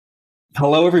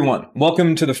Hello, everyone.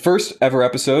 Welcome to the first ever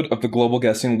episode of the Global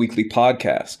Guessing Weekly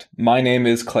podcast. My name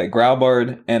is Clay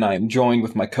Graubard, and I am joined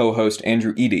with my co-host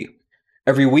Andrew Eady.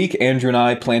 Every week, Andrew and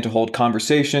I plan to hold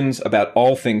conversations about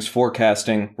all things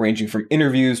forecasting, ranging from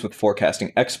interviews with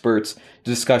forecasting experts to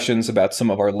discussions about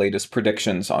some of our latest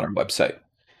predictions on our website.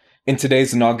 In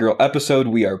today's inaugural episode,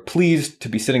 we are pleased to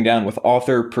be sitting down with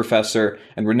author, professor,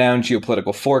 and renowned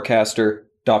geopolitical forecaster,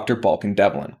 Dr. Balkan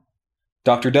Devlin.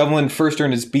 Dr. Devlin first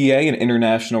earned his BA in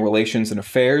International Relations and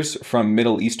Affairs from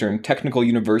Middle Eastern Technical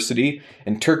University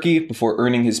in Turkey before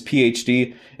earning his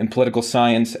PhD in Political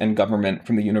Science and Government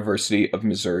from the University of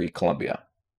Missouri-Columbia.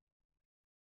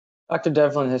 Dr.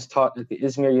 Devlin has taught at the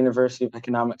Izmir University of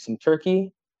Economics in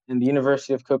Turkey and the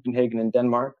University of Copenhagen in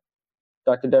Denmark.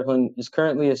 Dr. Devlin is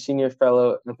currently a senior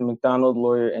fellow at the Macdonald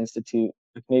Laurier Institute,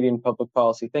 a Canadian public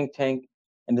policy think tank,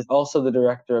 and is also the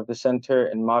director of the Center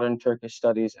in Modern Turkish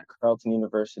Studies at Carleton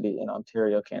University in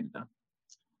Ontario, Canada.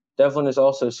 Devlin is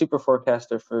also a super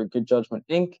forecaster for Good Judgment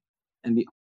Inc. and the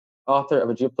author of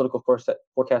a geopolitical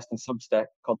forecasting substack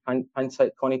called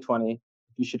Hindsight 2020,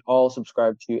 you should all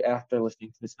subscribe to after listening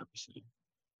to this episode.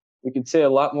 We could say a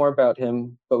lot more about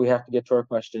him, but we have to get to our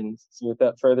questions. So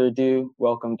without further ado,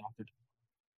 welcome, Dr. Devlin.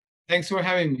 Thanks for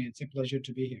having me. It's a pleasure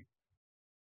to be here.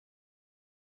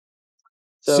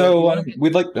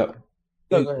 We'd like to...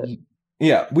 No, go ahead.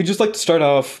 Yeah, we'd just like to start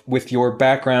off with your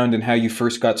background and how you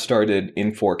first got started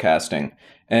in forecasting.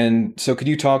 And so could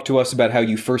you talk to us about how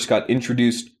you first got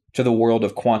introduced to the world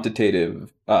of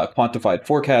quantified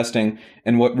forecasting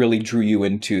and what really drew you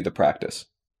into the practice?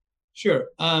 Sure.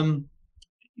 One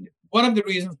of the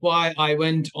reasons why I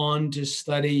went on to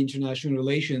study international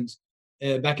relations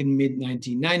back in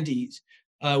mid-1990s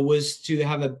was to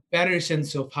have a better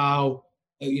sense of how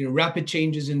rapid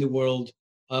changes in the world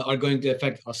are going to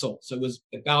affect us all. So it was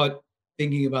about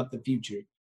thinking about the future.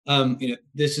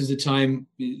 This is a time,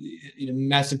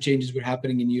 massive changes were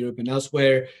happening in Europe and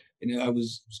elsewhere. I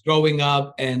was growing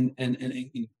up and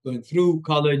going through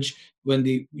college when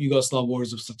the Yugoslav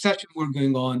wars of succession were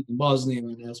going on in Bosnia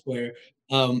and elsewhere,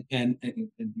 and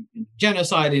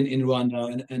genocide in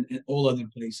Rwanda and all other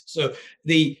places. So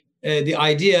the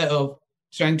idea of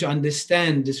trying to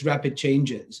understand these rapid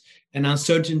changes and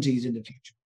uncertainties in the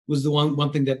future was the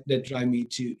one thing that drive me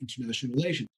to international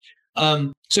relations.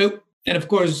 And of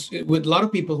course, with a lot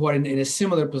of people who are in a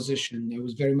similar position, I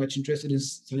was very much interested in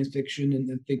science fiction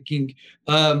and thinking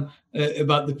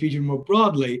about the future more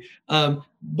broadly.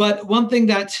 But one thing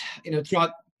that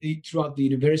throughout the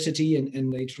university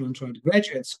and later on throughout the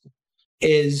graduate school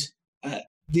is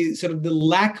the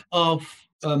lack of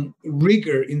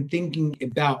rigor in thinking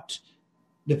about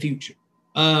the future.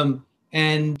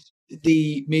 And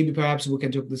maybe perhaps we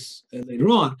can talk this later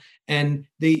on, and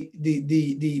the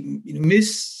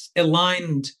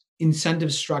misaligned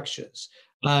incentive structures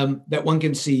that one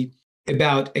can see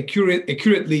about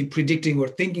accurately predicting or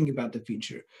thinking about the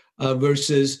future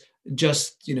versus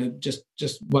just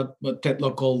what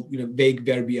Tetlock called vague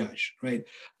verbiage, right?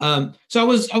 So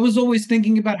I was always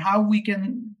thinking about how we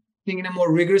can think in a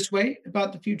more rigorous way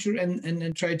about the future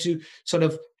and try to sort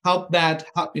of help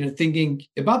thinking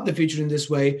about the future in this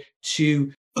way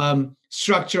to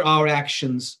structure our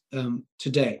actions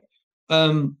today.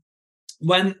 When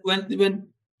the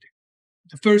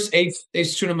first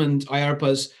ACE tournament,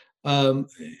 IARPA's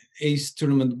ACE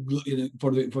tournament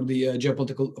for the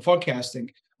geopolitical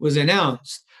forecasting was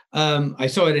announced, I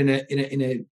saw it in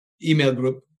a email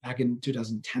group back in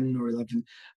 2010 or 11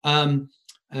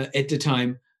 at the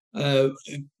time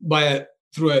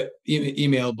through an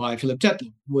email by Philip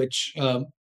Tetlock, which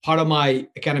part of my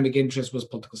academic interest was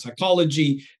political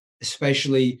psychology,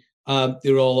 especially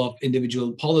the role of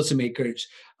individual policymakers.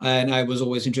 And I was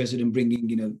always interested in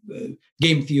bringing,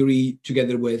 game theory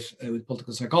together with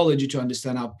political psychology to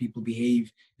understand how people behave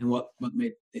and what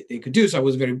they could do. So I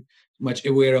was very much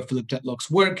aware of Philip Tetlock's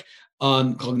work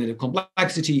on cognitive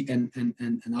complexity and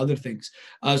other things.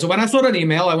 So when I saw that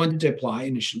email, I wanted to apply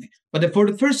initially. But for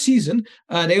the first season,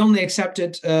 they only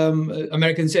accepted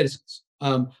American citizens,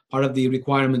 part of the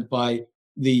requirement by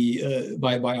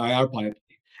IARPA.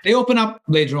 They open up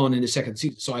later on in the second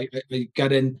season, so I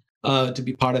got in to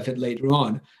be part of it later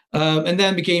on, and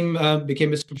then became a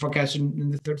forecaster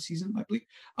in the third season, I believe,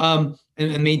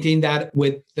 and maintained that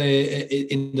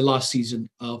in the last season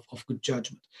of Good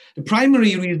Judgment. The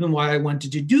primary reason why I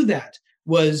wanted to do that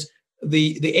was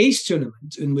the ACE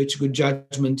tournament, in which Good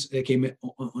Judgment came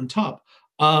on top,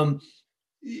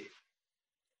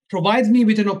 provides me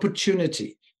with an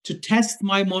opportunity to test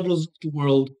my models of the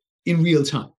world in real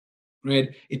time.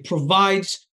 Right? It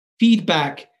provides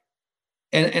feedback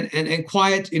and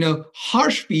quiet,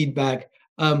 harsh feedback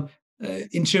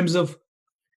in terms of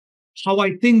how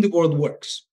I think the world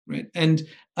works, right? And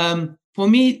for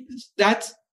me,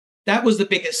 that was the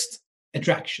biggest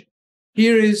attraction.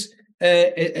 Here is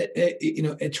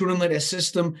a tournament, a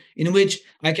system in which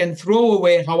I can throw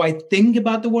away how I think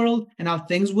about the world and how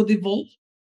things would evolve,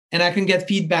 and I can get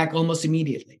feedback almost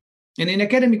immediately. And in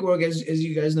academic work, as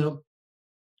you guys know,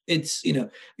 it's you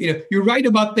write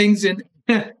about things in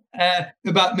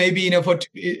about maybe for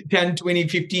 10, 20,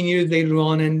 15 years later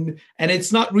on, and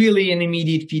it's not really an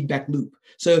immediate feedback loop.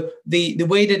 So the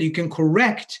way that you can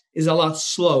correct is a lot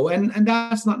slow, and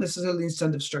that's not necessarily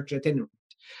incentive structure at any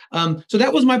rate. So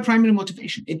that was my primary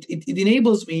motivation. It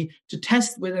enables me to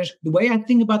test whether the way I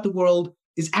think about the world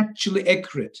is actually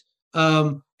accurate,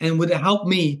 and would it help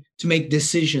me to make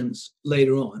decisions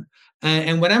later on.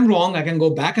 And when I'm wrong, I can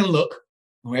go back and look.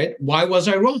 Right? Why was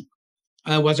I wrong?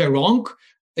 Was I wrong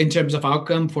in terms of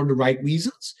outcome for the right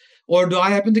reasons, or do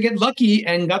I happen to get lucky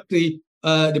and got the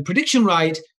prediction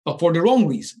right, but for the wrong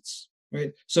reasons?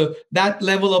 Right. So that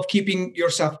level of keeping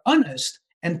yourself honest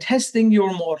and testing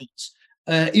your models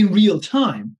in real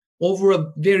time over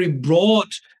a very broad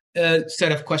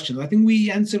set of questions. I think we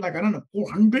answered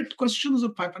 400 questions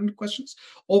or 500 questions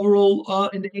overall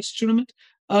in the ACE tournament.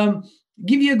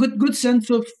 Give you a good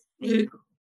sense of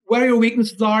where your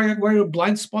weaknesses are, where your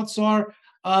blind spots are.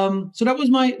 So that was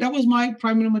my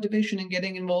primary motivation in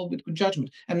getting involved with Good Judgment,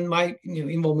 and my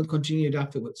involvement continued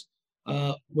afterwards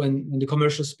when the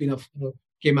commercial spin-off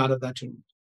came out of that tournament.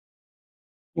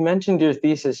 You mentioned your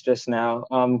thesis just now.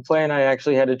 Clay and I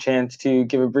actually had a chance to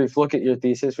give a brief look at your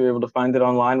thesis. We were able to find it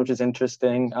online, which is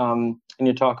interesting. And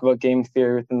you talk about game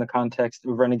theory within the context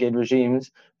of renegade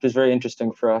regimes, which is very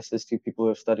interesting for us as two people who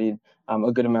have studied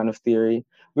a good amount of theory.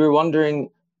 We were wondering,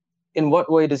 in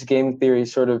what way does game theory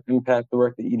sort of impact the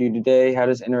work that you do today? How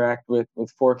does it interact with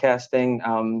forecasting?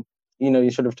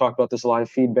 You sort of talk about this live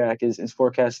feedback. Is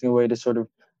forecasting a way to sort of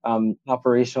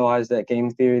operationalize that game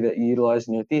theory that you utilize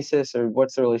in your thesis, or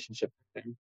what's the relationship?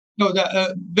 No,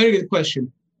 very good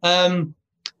question. In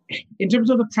terms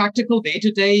of the practical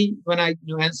day-to-day, when I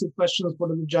answer questions for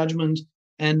the judgment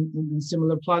and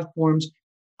similar platforms,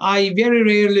 I very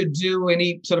rarely do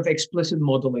any sort of explicit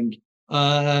modeling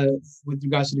with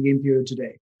regards to the game theory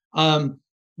today.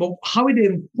 But how it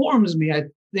informs me, I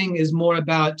think, is more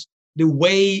about the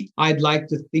way I'd like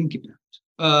to think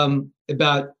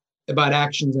about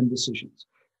actions and decisions.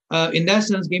 In that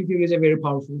sense, game theory is a very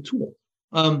powerful tool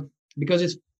because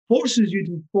it forces you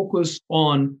to focus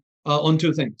on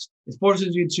two things. It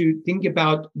forces you to think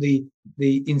about the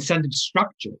incentive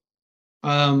structure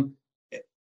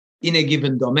in a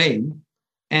given domain,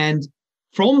 and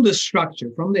from the structure,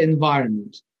 from the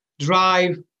environment,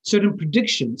 drive certain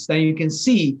predictions that you can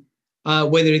see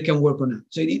whether it can work or not.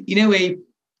 So in a way,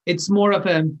 it's more of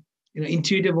an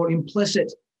intuitive or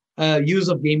implicit use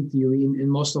of game theory in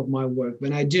most of my work.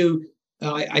 When I do,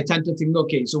 I tend to think,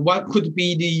 okay, so what could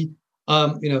be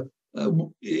the,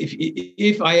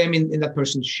 if I am in that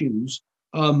person's shoes,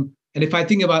 and if I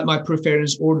think about my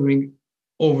preference ordering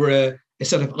over a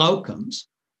set of outcomes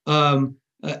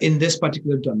in this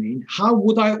particular domain, how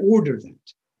would I order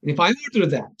that? And if I order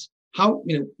that, how,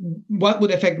 what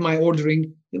would affect my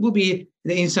ordering? It will be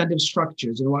the incentive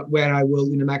structures and where I will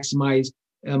maximize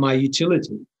my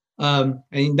utility.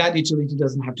 And that utility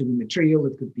doesn't have to be material.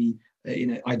 It could be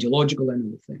ideological and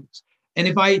other things. And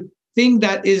if I think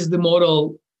that is the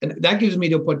model, and that gives me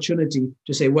the opportunity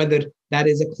to say whether that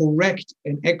is a correct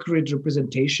and accurate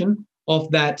representation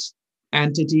of that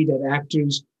entity, that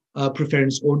actor's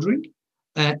preference ordering.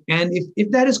 And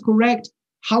if that is correct,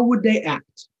 how would they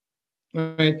act?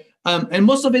 Right. And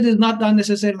most of it is not done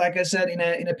necessarily, like I said,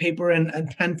 in a paper and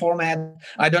pen format.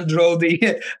 I don't draw the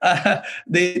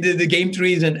game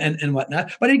trees and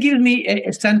whatnot, but it gives me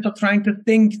a sense of trying to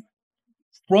think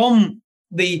from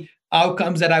the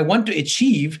outcomes that I want to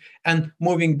achieve and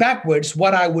moving backwards,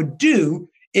 what I would do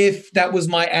if that was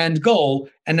my end goal,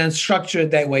 and then structure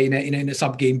it that way in a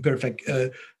sub-game perfect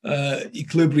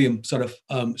equilibrium sort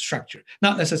of structure.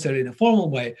 Not necessarily in a formal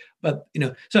way, but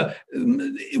so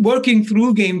working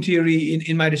through game theory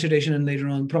in my dissertation and later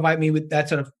on provide me with that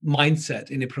sort of mindset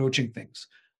in approaching things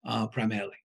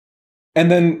primarily. And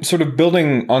then sort of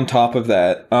building on top of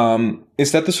that,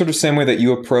 is that the sort of same way that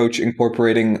you approach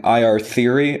incorporating IR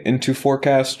theory into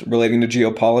forecast relating to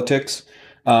geopolitics?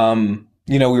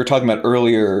 We were talking about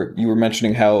earlier, you were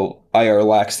mentioning how IR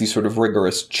lacks these sort of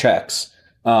rigorous checks.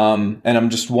 And I'm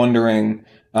just wondering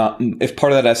if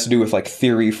part of that has to do with like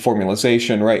theory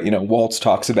formalization, right? Waltz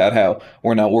talks about how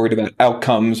we're not worried about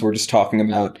outcomes. We're just talking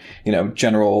about,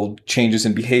 general changes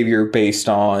in behavior based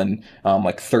on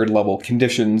like third level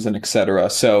conditions and et cetera.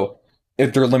 So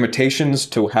if there are limitations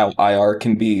to how IR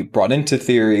can be brought into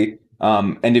theory,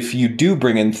 And if you do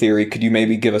bring in theory, could you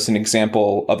maybe give us an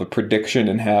example of a prediction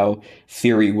and how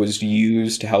theory was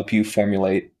used to help you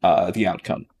formulate the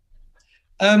outcome?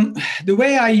 The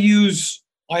way I use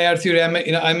IR theory,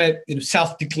 I'm a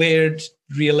self-declared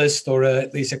realist, or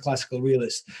at least a classical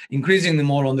realist, increasingly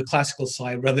more on the classical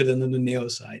side rather than on the neo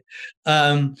side.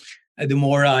 The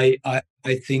more I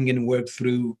think and work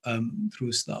through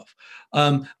stuff.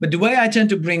 But the way I tend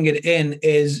to bring it in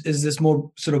is this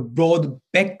more sort of broad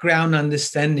background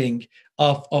understanding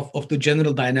of the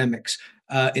general dynamics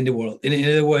in the world. In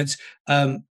other words,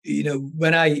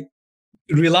 when I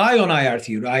rely on IR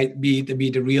theory, right, be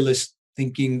it the realist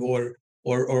thinking or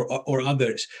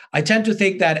others, I tend to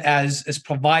take that as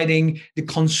providing the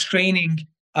constraining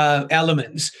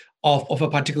elements of a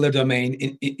particular domain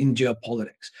in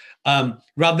geopolitics,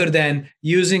 rather than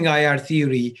using IR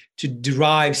theory to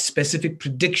derive specific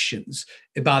predictions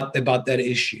about that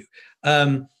issue.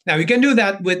 Now we can do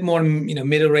that with more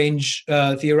middle range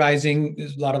theorizing.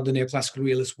 There's a lot of the neoclassical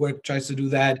realist work tries to do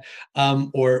that,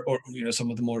 or some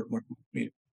of the more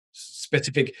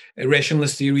specific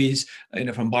rationalist theories,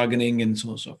 from bargaining and so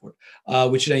on and so forth,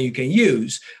 which then you can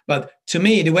use. But to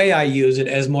me, the way I use it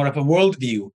as more of a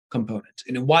worldview component,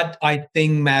 what I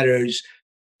think matters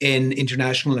in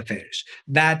international affairs.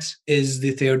 That is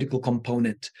the theoretical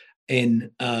component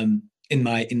in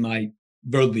my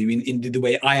worldview, in the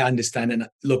way I understand and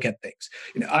look at things.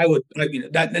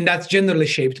 That's generally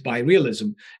shaped by realism,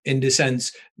 in the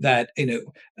sense that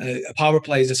power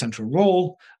plays a central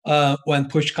role. When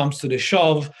push comes to the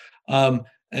shove,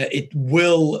 it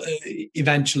will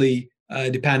eventually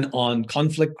depend on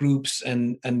conflict groups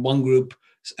and one group's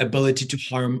ability to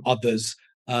harm others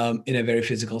in a very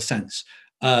physical sense.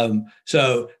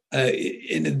 So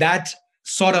in that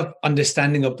sort of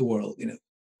understanding of the world,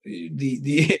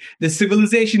 the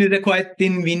civilization is a quite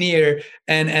thin veneer,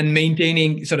 and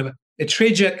maintaining sort of a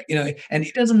tragic, and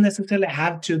it doesn't necessarily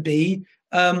have to be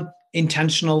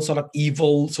intentional sort of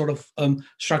evil sort of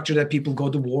structure that people go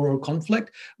to war or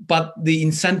conflict, but the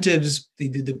incentives,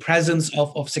 the presence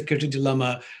of security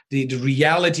dilemma, the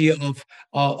reality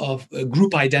of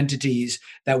group identities,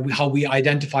 how we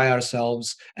identify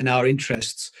ourselves and our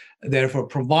interests, therefore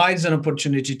provides an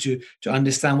opportunity to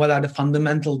understand what are the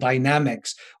fundamental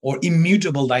dynamics or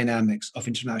immutable dynamics of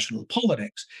international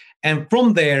politics. And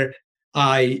from there,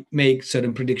 I make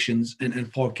certain predictions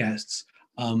and forecasts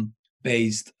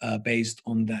based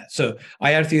on that. So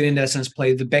IR theory, in that sense,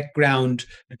 plays the background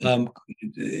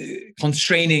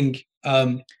constraining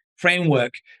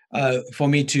framework for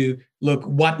me to look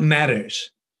what matters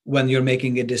when you're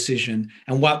making a decision,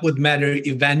 and what would matter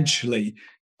eventually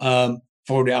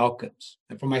for the outcomes.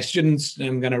 And for my students,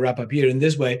 I'm going to wrap up here in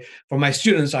this way. For my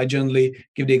students, I generally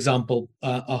give the example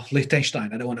of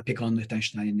Liechtenstein. I don't want to pick on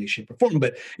Liechtenstein in any shape or form,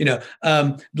 but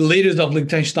the leaders of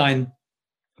Liechtenstein,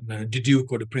 the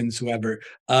Duke or the Prince, whoever,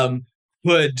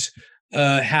 would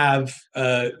have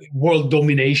world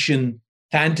domination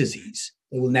fantasies.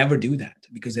 They will never do that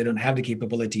because they don't have the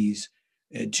capabilities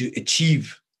to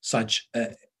achieve such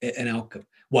an outcome.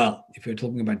 Well, if you're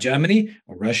talking about Germany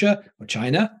or Russia or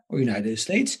China or United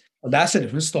States, well, that's a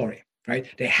different story, right?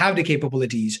 They have the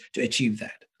capabilities to achieve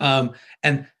that.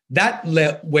 And that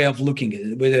way of looking at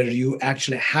it, whether you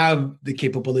actually have the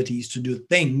capabilities to do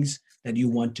things that you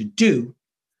want to do,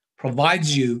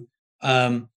 provides you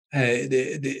the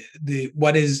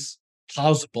what is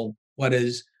plausible, what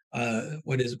is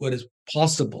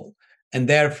possible, and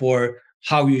therefore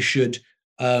how you should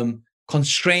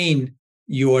constrain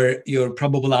your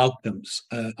probable outcomes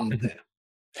out there.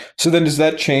 So then does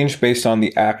that change based on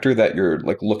the actor that you're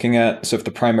looking at? So if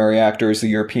the primary actor is the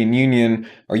European Union,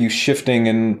 are you shifting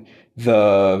in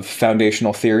the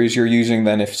foundational theories you're using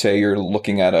then if, say, you're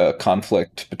looking at a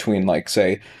conflict between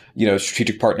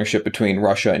strategic partnership between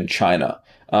Russia and China?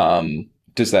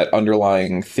 Does that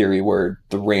underlying theory where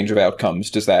the range of outcomes,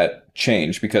 does that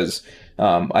change? Because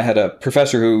I had a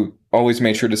professor who always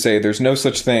made sure to say there's no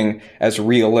such thing as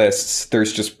realists.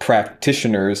 There's just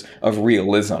practitioners of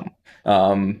realism.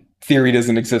 Theory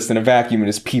doesn't exist in a vacuum. It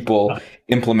is people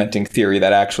implementing theory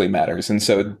that actually matters. And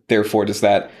so therefore, does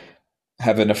that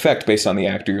have an effect based on the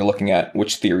actor you're looking at,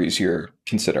 which theories you're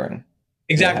considering?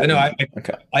 Exactly. No,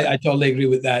 I totally agree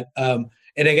with that. And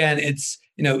again,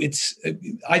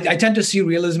 I tend to see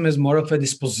realism as more of a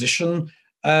disposition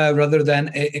rather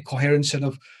than a coherent set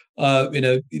of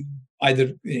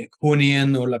either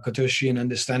Kuhnian or Lakatoshian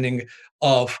understanding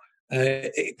of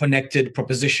connected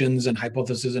propositions and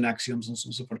hypotheses and axioms and so on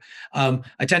and so forth.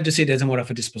 I tend to see it as more of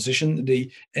a disposition.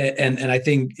 And I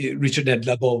think Richard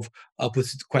Nedlabov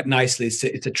puts it quite nicely.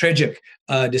 It's a tragic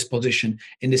disposition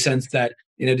in the sense that,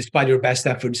 despite your best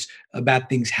efforts, bad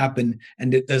things happen,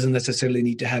 and it doesn't necessarily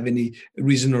need to have any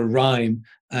reason or rhyme.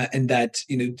 And that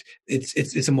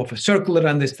it's a more of a circular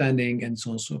understanding and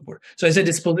so on and so forth. So it's a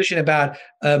disposition about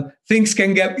things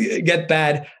can get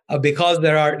bad because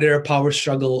there are power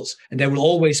struggles, and there will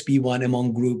always be one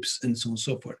among groups and so on and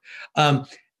so forth.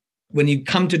 When you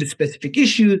come to the specific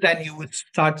issue, then you would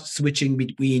start switching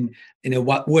between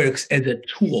what works as a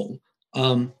tool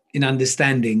in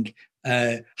understanding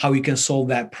how you can solve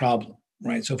that problem.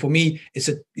 Right. So for me, it's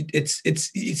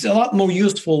a lot more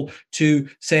useful to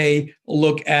say,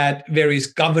 look at various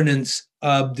governance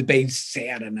debates, say,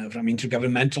 I don't know, from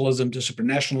intergovernmentalism to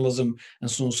supranationalism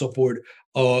and so on and so forth,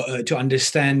 or to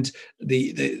understand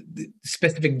the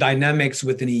specific dynamics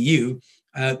within EU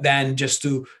than just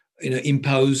to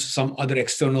impose some other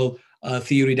external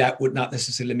theory that would not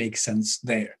necessarily make sense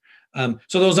there.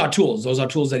 So those are tools. Those are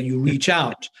tools that you reach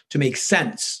out to make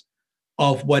sense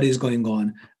of what is going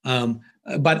on.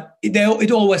 But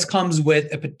it always comes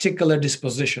with a particular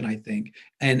disposition, I think,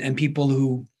 and people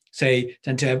who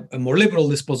tend to have a more liberal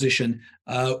disposition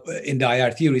in the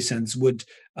IR theory sense would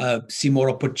see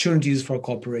more opportunities for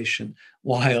cooperation,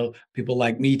 while people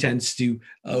like me tends to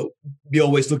be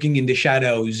always looking in the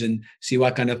shadows and see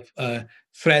what kind of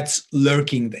threats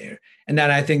lurking there. And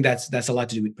then I think that's a lot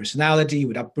to do with personality,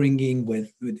 with upbringing,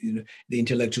 with the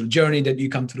intellectual journey that you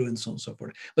come through, and so on and so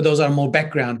forth. But those are more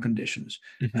background conditions.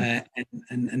 Mm-hmm.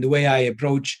 And the way I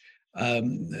approach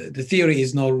the theory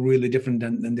is not really different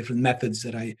than different methods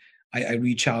that I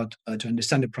reach out to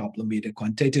understand the problem, be it a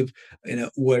quantitative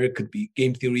work, could be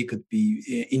game theory, could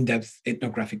be in-depth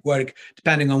ethnographic work,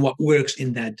 depending on what works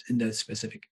in that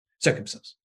specific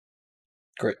circumstance.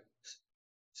 Great.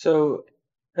 So,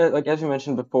 as we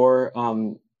mentioned before,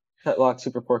 Tetlock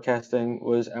super forecasting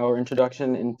was our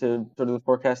introduction into sort of the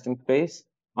forecasting space.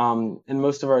 And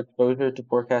most of our exposure to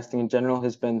forecasting in general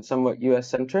has been somewhat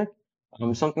US-centric.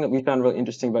 Something that we found really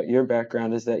interesting about your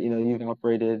background is that, you've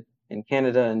operated in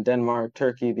Canada and Denmark,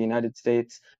 Turkey, the United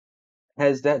States.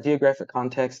 Has that geographic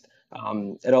context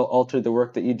at all altered the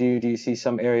work that you do? Do you see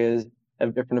some areas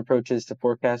have different approaches to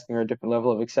forecasting or a different level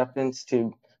of acceptance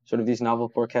to sort of these novel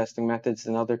forecasting methods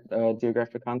in other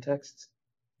geographic contexts?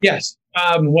 Yes.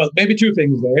 Well, maybe two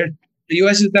things there. The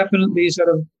US is definitely sort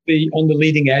of on the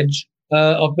leading edge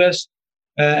of this.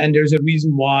 And there's a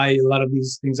reason why a lot of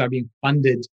these things are being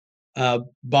funded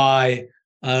by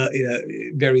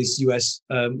various US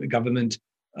government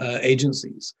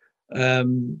agencies. Let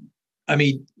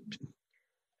me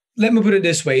put it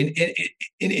this way.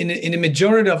 In a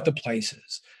majority of the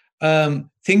places,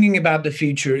 thinking about the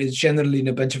future is generally in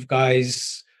a bunch of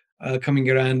guys coming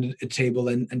around a table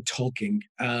and talking,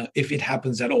 if it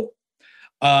happens at all.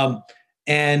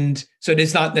 And so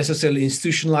it's not necessarily an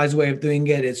institutionalized way of doing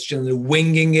it. It's generally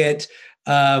winging it,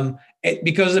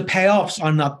 because the payoffs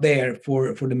are not there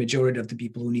for the majority of the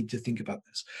people who need to think about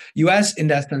this. US, in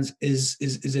that sense, is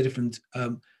a different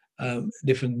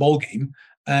ballgame.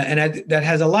 And that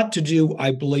has a lot to do,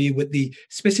 I believe, with the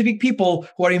specific people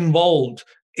who are involved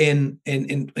in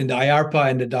the IARPA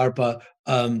and the DARPA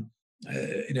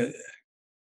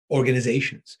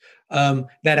organizations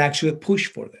that actually push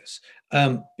for this.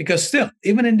 Because still,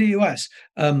 even in the US,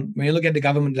 when you look at the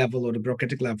government level or the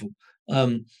bureaucratic level,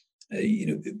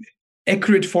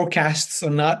 accurate forecasts are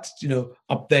not,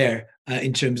 up there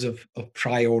in terms of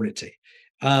priority.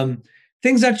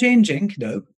 Things are changing,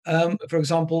 though. For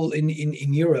example,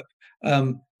 in Europe,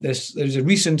 there's a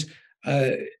recent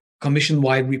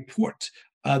commission-wide report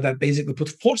that basically put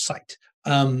foresight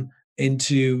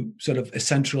into sort of a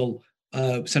central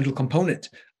component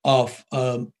of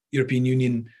European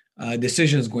Union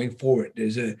decisions going forward.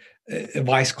 There's a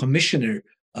vice commissioner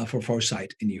for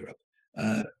foresight in Europe,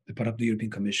 part of the European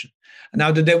Commission.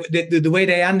 Now, the way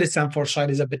they understand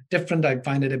foresight is a bit different. I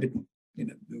find it a bit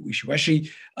wishy-washy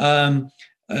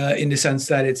in the sense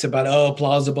that it's about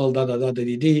plausible, but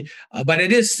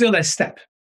it is still a step.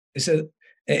 It's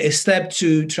a step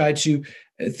to try to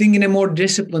think in a more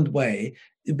disciplined way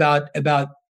about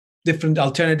different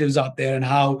alternatives out there and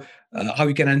how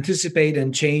we can anticipate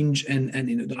and change. And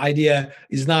the idea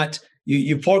is not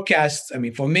you forecast. I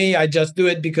mean, for me, I just do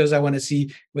it because I want to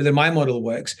see whether my model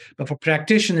works. But for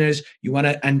practitioners, you want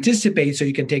to anticipate so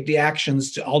you can take the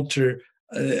actions to alter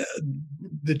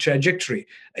the trajectory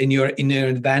in your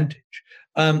advantage.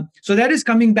 So that is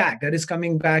coming back. That is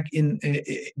coming back in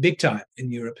big time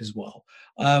in Europe as well.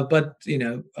 But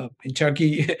in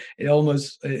Turkey, it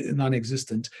almost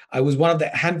non-existent. I was one of the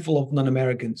handful of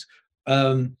non-Americans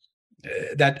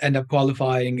that end up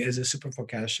qualifying as a super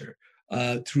forecaster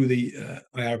through the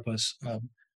IARPA's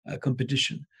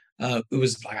competition. It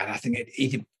was like, I think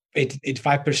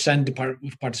 85% of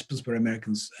participants were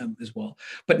Americans as well.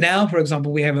 But now, for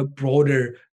example, we have a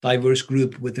broader, diverse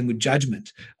group within Good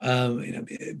Judgment,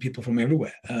 people from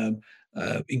everywhere,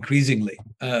 increasingly.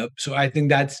 So I think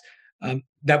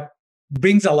that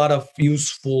brings a lot of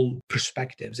useful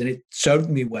perspectives, and it served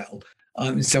me well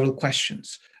in several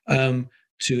questions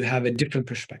to have a different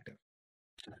perspective.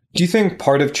 Do you think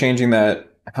part of changing that,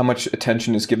 how much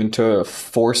attention is given to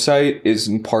foresight, is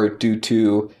in part due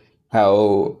to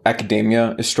how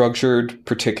academia is structured,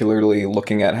 particularly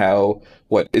looking at how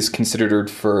what is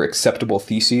considered for acceptable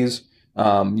theses?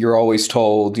 You're always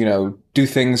told, do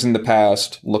things in the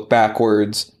past, look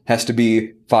backwards, has to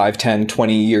be 5, 10,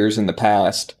 20 years in the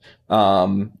past.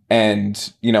 I've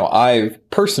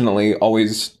personally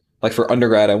always, like for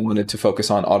undergrad, I wanted to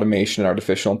focus on automation and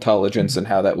artificial intelligence and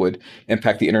how that would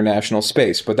impact the international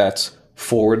space, but that's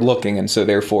forward looking, and so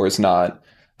therefore is not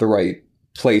the right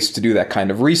place to do that kind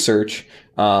of research.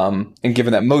 And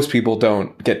given that most people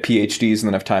don't get PhDs and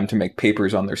then have time to make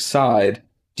papers on their side,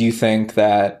 do you think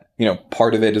that,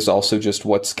 part of it is also just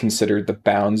what's considered the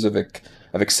bounds of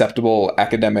acceptable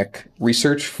academic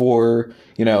research for,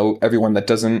 everyone that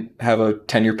doesn't have a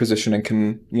tenure position and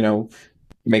can,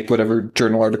 make whatever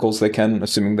journal articles they can,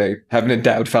 assuming they have an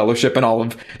endowed fellowship and all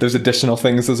of those additional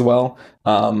things as well?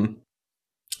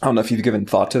 I don't know if you've given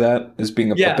thought to that as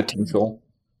being a potential.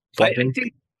 I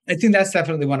think that's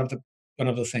definitely one of the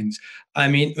things. I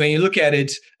mean, when you look at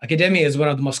it, academia is one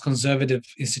of the most conservative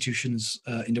institutions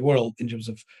in the world in terms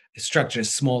of structure,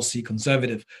 small c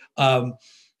conservative. We're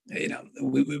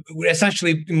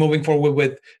essentially moving forward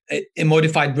with a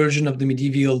modified version of the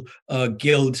medieval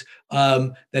guild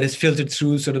that is filtered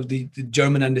through sort of the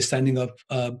German understanding of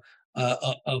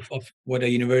what a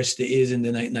university is in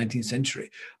the 19th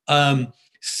century.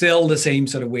 Still the same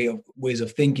sort of ways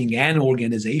of thinking and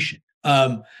organization,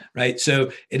 right?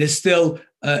 So it is still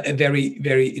a very,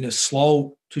 very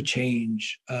slow to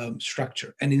change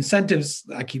structure and incentives.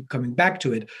 I keep coming back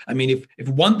to it. I mean, if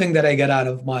one thing that I get out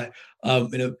of my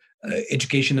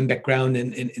education and background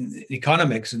in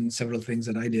economics and several things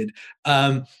that I did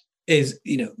is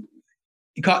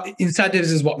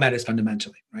incentives is what matters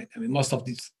fundamentally, right? I mean, most of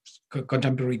these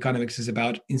contemporary economics is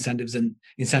about incentives and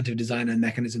incentive design and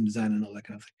mechanism design and all that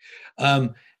kind of thing.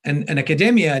 And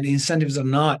academia and incentives are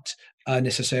not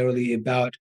necessarily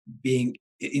about being,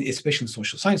 especially in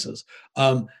social sciences,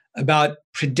 about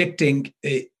predicting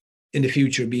in the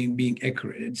future, being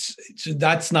accurate.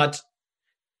 That's not,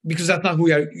 because that's not who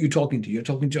you're talking to. You're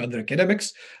talking to other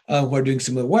academics who are doing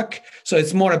similar work. So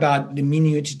it's more about the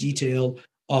minute detail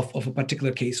of a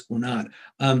particular case or not.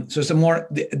 So it's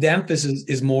the emphasis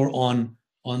is more on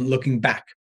looking back,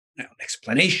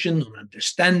 explanation, on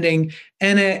understanding,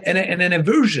 and an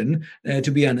aversion,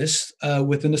 to be honest,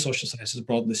 within the social sciences,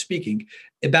 broadly speaking,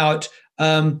 about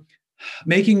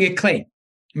making a claim,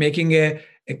 making a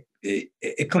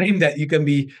claim that you can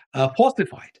be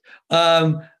falsified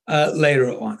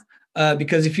later on.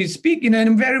 Because if you speak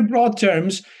in very broad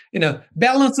terms,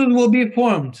 balances will be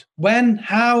formed. When,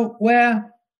 how, where,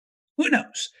 who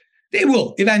knows? They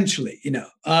will eventually.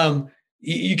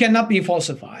 You cannot be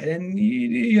falsified, and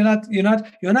you're not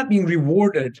being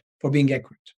rewarded for being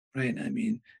accurate, right? I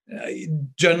mean,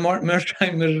 John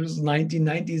Mearsheimer's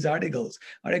 1990s articles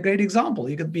are a great example.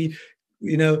 You could be,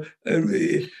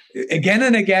 again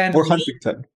and again, or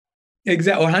Huntington.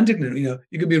 Exactly, or Huntington. You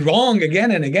could be wrong again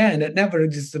and again. That never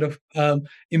just sort of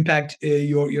impact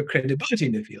your credibility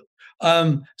in the field.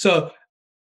 So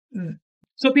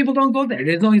people don't go there.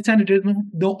 There's no incentive. There's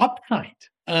no upside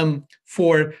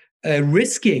for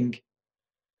risking,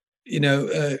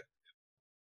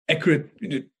 accurate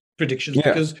predictions,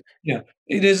 because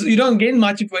it is, you don't gain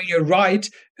much when you're right.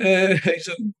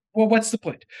 So what's the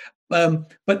point?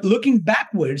 But looking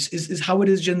backwards is how it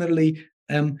is generally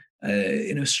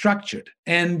structured,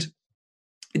 and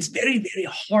it's very, very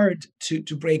hard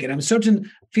to break it. I mean, certain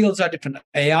fields are different.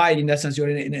 AI, in that sense, you're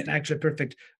in an actually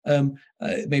perfect,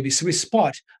 maybe Swiss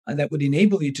spot that would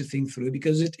enable you to think through,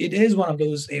 because it is one of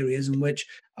those areas in which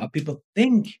people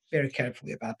think very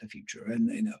carefully about the future.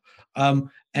 And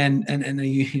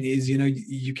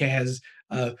UK has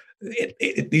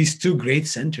at least two great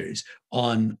centers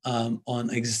on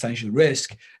existential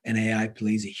risk, and AI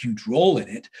plays a huge role in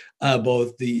it.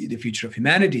 Both the Future of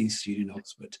Humanity Institute in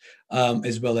Oxford,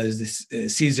 as well as this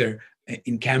CSER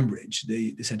in Cambridge,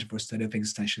 the Center for Study of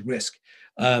Existential Risk.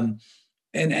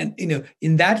 and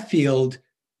in that field,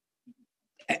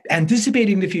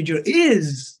 anticipating the future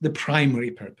is the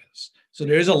primary purpose. So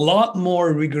there is a lot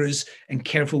more rigorous and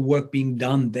careful work being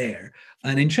done there.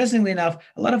 And interestingly enough,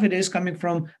 a lot of it is coming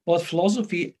from both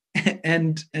philosophy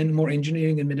and more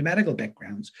engineering and mathematical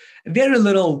backgrounds. Very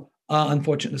little,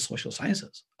 unfortunately, social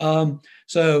sciences. But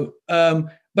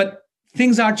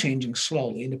things are changing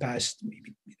slowly in the past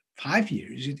maybe 5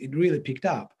 years. It really picked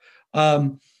up.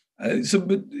 But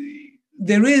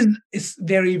there is, it's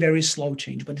very, very slow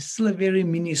change, but it's still a very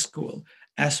minuscule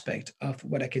aspect of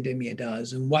what academia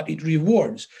does and what it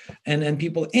rewards. And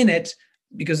people in it,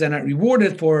 because they're not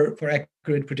rewarded for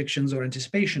accurate predictions or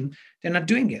anticipation, they're not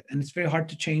doing it. And it's very hard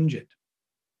to change it.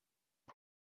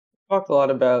 Talked a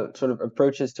lot about sort of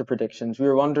approaches to predictions. We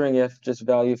were wondering if, just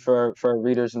value for our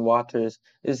readers and watchers,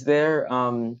 is there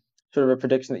sort of a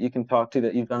prediction that you can talk to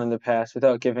that you've done in the past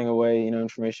without giving away,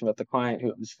 information about the client, who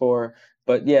it was for,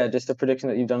 but yeah, just a prediction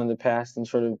that you've done in the past and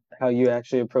sort of how you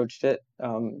actually approached it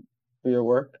for your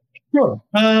work? Sure.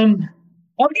 I'll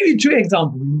give you 2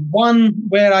 examples. One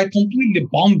where I completely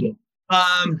bombed it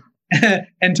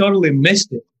and totally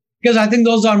missed it, because I think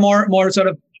those are more sort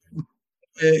of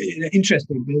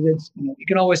interesting. Because you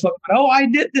can always talk about, I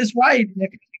did this right.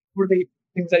 For the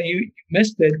things that you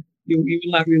missed it, you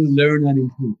will not really learn and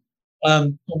improve.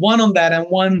 One on that, and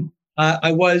one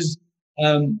I was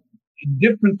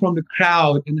different from the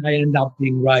crowd, and I end up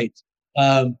being right.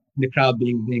 The crowd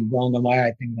being wrong on why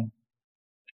I think that.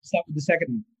 Start with the second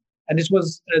one, and this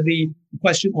was the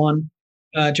question on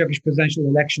Turkish presidential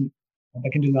election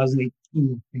back in 2018,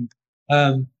 I think,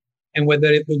 and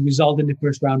whether it would result in the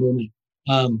first round or not.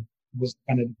 Was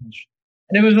kind of the question,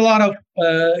 and there was a lot of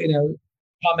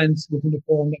comments within the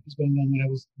forum that was going on when I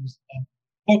was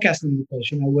forecasting the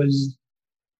question. I was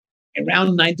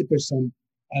around 90%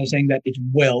 saying that it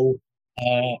will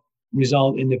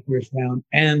result in the first round,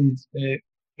 and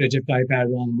Recep Tayyip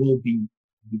Erdogan will be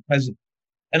president.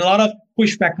 And a lot of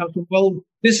pushback comes from, well,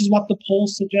 this is what the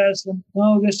polls suggest, and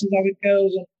no, this is how it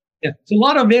goes. And, yeah, so a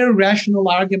lot of very rational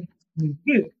arguments.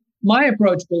 My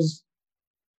approach was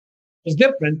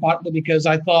different, partly because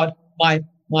I thought the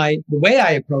way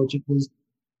I approach it was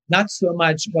not so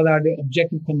much what are the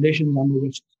objective conditions under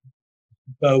which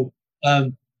to go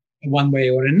one way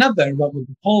or another, what would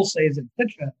the poll say,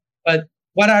 etc. But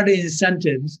what are the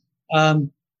incentives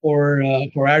for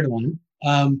Erdogan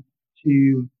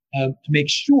to make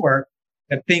sure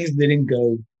that things didn't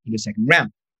go in the second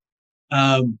round?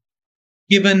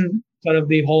 Given sort of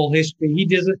the whole history,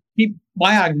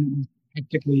 my argument is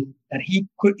practically that he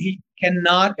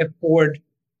cannot afford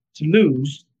to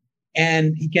lose,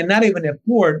 and he cannot even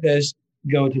afford this to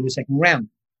go to the second round,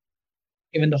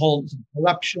 given the whole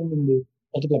corruption and the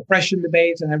political oppression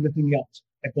debates and everything else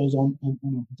that goes on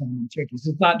in Turkey.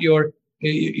 So it's not your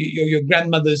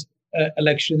grandmother's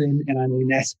election in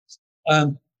essence.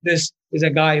 This is a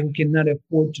guy who cannot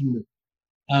afford to lose,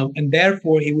 and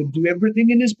therefore he would do everything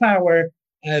in his power,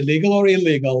 legal or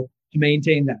illegal, to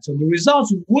maintain that. So the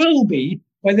results will be,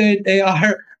 whether they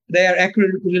are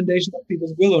accurate representation of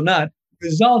people's will or not, the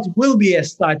results will be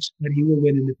as such that he will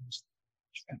win in the first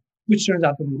round, which turns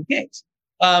out to be the case.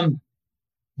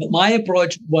 But my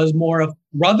approach was more of,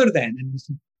 rather than, and this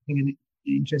is an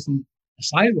interesting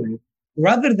aside,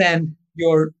 rather than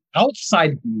your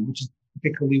outside view, which is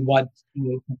typically what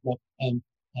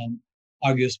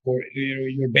argues for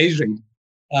your base rate,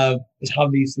 is how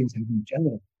these things have been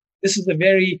generated. This is a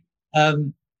very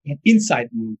inside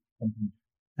view. And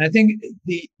I think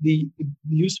the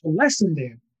useful lesson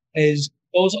there is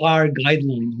those are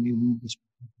guidelines when you read this.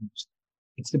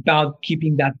 It's about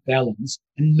keeping that balance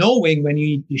and knowing when you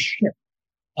need to shift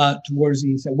towards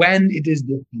the inside, when it is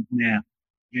different now.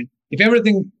 Right? If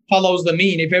everything follows the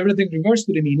mean, if everything reverts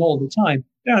to the mean all the time,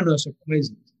 there are no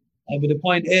surprises. But the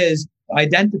point is to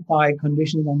identify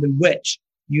conditions under which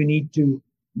you need to,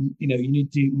 you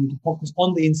need to focus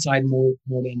on the inside more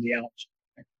than the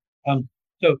outside.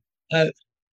 So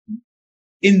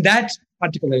in that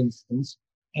particular instance,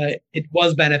 it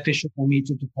was beneficial for me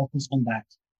to focus on that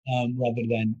rather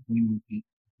than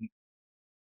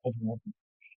overall.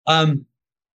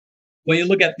 When you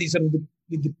look at these sort of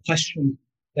the question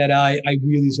that I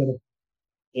really sort of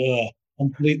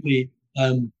completely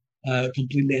end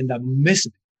up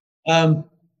missing. One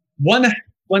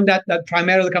that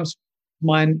primarily comes to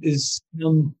mind is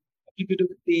to do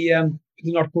with the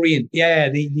North Korean.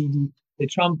 The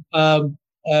Trump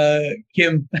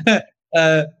Kim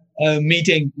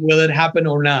meeting. Will it happen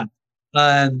or not?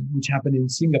 Which happened in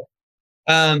Singapore.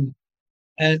 And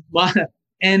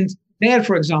there,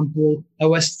 for example, I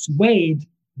was swayed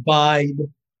by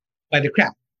the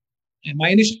crowd. And my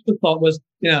initial thought was,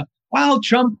 while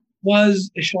Trump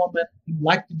was a showman, he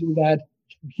liked to do that.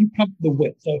 He probably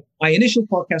would. So my initial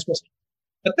forecast was,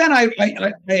 but then I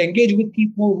engaged with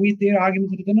people, read their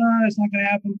arguments, and go, no, it's not going to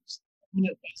happen.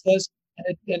 It does this,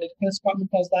 and the defense department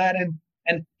does that,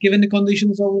 and given the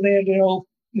conditions over there, they're all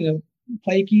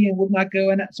flaky and would not go.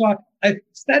 And so I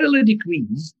steadily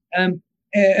decreased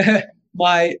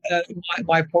my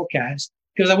forecast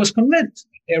because I was convinced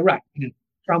they're right.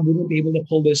 Trump wouldn't be able to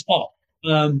pull this off.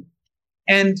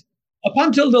 And up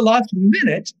until the last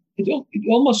minute, it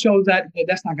almost shows that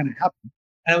that's not going to happen.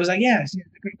 And I was like, yes,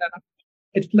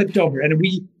 it flipped over, and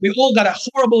we all got a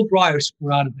horrible Breyer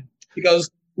score out of it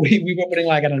because we were putting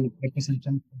like, I don't know,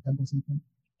 5%,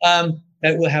 10%,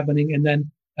 that was happening, and then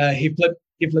he flipped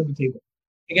the table.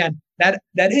 Again, that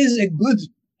is a good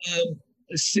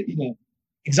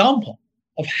example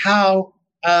of how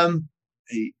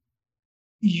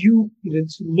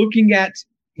looking at,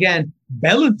 again,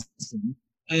 balancing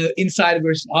inside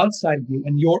versus outside view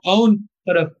and your own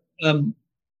sort of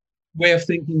way of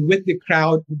thinking with the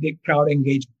crowd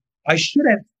engagement. I should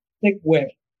have stick with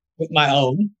my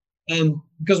own,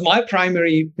 because my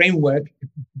primary framework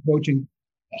approaching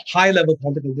high-level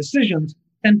political decisions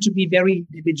tend to be very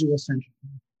individual-centric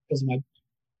because of my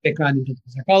background in political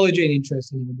psychology and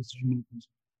interest in decision makers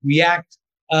react.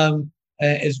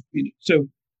 So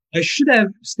I should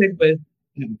have stick with,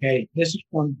 okay, this is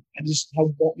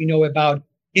what we know about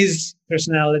his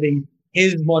personality,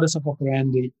 his modus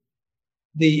operandi.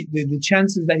 The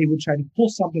chances that he would try to pull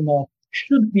something off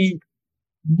should be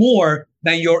more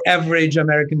than your average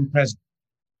American president.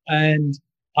 And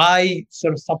I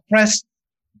sort of suppressed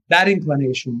that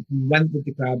inclination and went with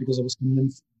the crowd because I was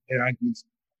convinced their arguments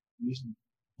were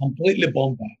completely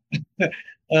bombed out.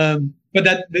 But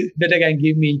that again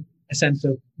gave me a sense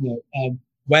of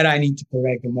where I need to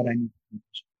correct and what I need to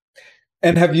change.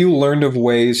 And have you learned of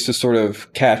ways to sort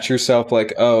of catch yourself,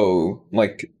 like, oh,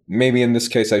 like maybe in this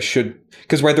case I should,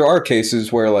 because there are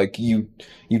cases where like you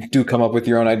do come up with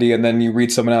your own idea and then you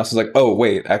read someone else's like, oh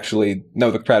wait, actually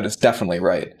no, the crowd is definitely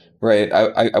right.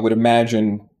 I would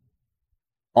imagine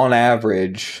on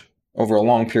average over a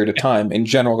long period of time, in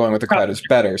general, going with the crowd is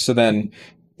better. So then,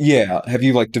 yeah, have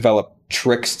you like developed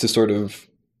tricks to sort of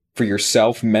for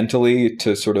yourself mentally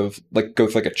to sort of like go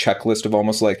through like a checklist of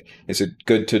almost like, is it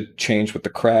good to change with the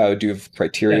crowd? Do you have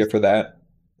criteria for that?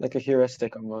 Like a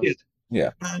heuristic almost.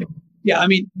 Yeah. Yeah. I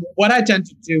mean, what I tend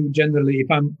to do generally, if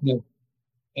I'm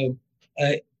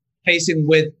facing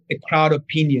with a crowd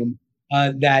opinion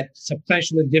that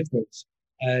substantially differs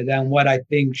than what I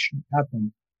think should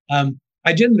happen,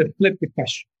 I generally flip the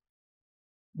question.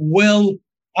 Will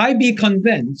I be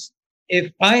convinced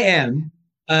if I am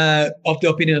of the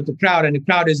opinion of the crowd, and the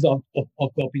crowd is of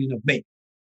the opinion of me,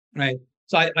 right?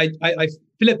 So I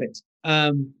flip it.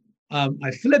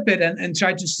 I flip it and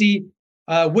try to see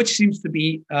which seems to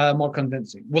be more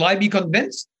convincing. Will I be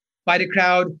convinced by the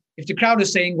crowd if the crowd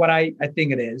is saying what I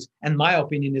think it is, and my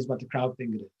opinion is what the crowd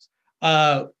think it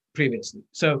is previously?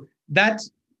 So that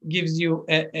gives you,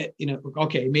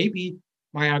 okay, maybe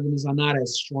my arguments are not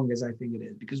as strong as I think it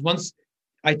is, because once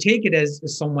I take it as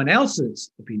someone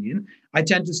else's opinion, I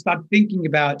tend to start thinking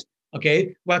about,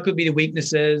 okay, what could be the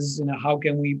weaknesses? How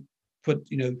can we put,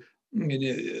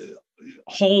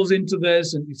 holes into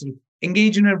this and sort of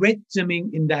engage in a reasoning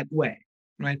in that way,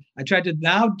 right? I try to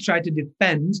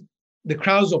defend the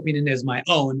crowd's opinion as my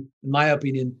own, my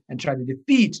opinion, and try to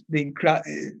defeat the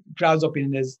crowd's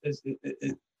opinion as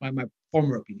my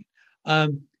former opinion.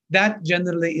 That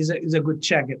generally is a good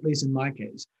check, at least in my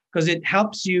case, because it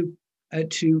helps you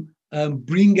to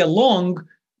bring along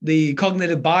the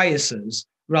cognitive biases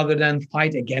rather than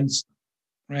fight against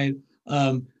them,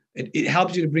 right? It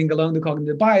helps you to bring along the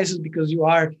cognitive biases because you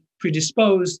are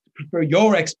predisposed to prefer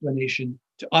your explanation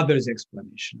to others'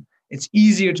 explanation. It's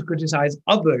easier to criticize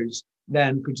others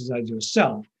than criticize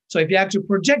yourself. So if you have to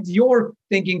project your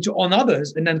thinking on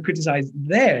others and then criticize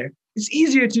theirs, it's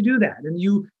easier to do that, and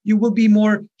you will be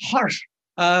more harsh.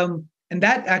 And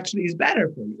that actually is better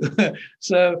for you.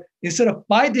 So instead of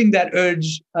fighting that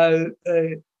urge,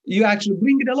 you actually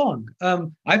bring it along.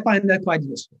 I find that quite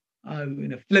useful.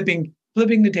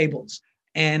 Flipping the tables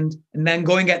and then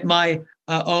going at my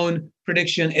own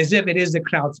prediction as if it is the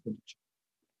crowd's prediction.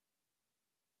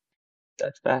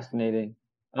 That's fascinating.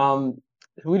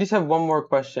 We just have one more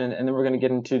question, and then we're going to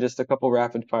get into just a couple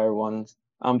rapid fire ones.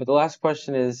 But the last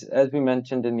question is, as we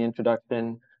mentioned in the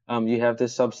introduction, you have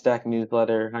this Substack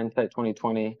newsletter, Hindsight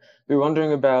 2020. We were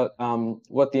wondering about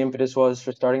what the impetus was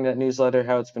for starting that newsletter,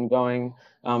 how it's been going,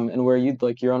 and where you'd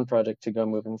like your own project to go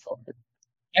moving forward.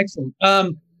 Excellent.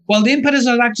 Well, the impetus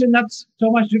is actually not so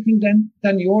much different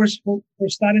than yours for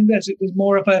starting this. It was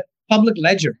more of a public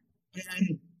ledger.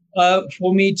 and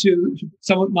for me to put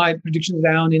some of my predictions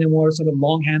down in a more sort of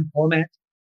longhand format,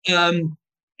 um,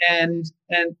 and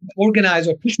organize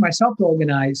or push myself to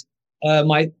organize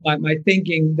my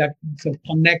thinking that sort of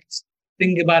connects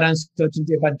thinking about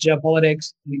uncertainty, about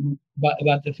geopolitics,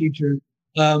 about the future,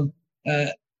 um, uh,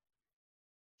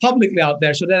 publicly out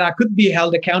there, so that I could be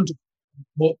held accountable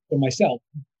both for myself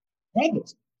and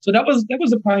others. So that was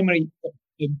the primary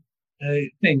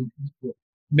thing.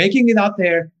 Making it out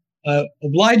there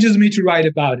obliges me to write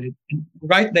about it, and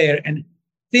right there, and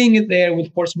seeing it there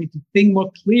would force me to think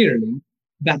more clearly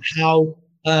about how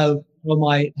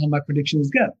my predictions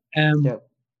go.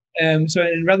 So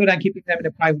rather than keeping them in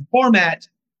a private format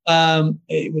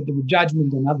with the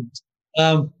judgment and others,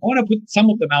 I want to put some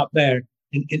of them out there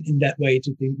in that way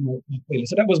to think more clearly.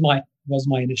 So that was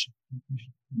my initial.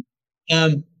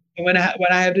 And when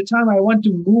I have the time, I want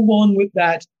to move on with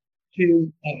that.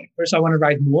 To first, I want to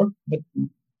write more, but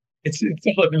it's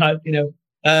all about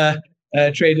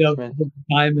trade off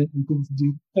time and things to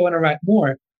do. I want to write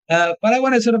more, but I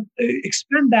want to sort of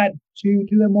expand that to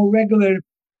a more regular,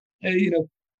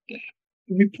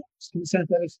 reports, in the sense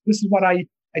that this is what I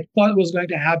thought was going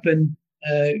to happen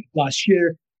last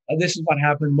year. This is what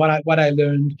happened, what I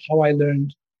learned, how I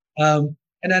learned, and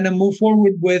then I move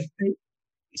forward with a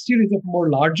series of more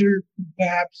larger,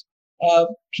 perhaps,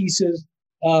 pieces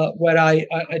where I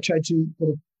try to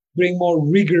sort of bring more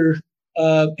rigor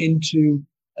into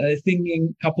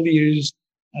thinking a couple of years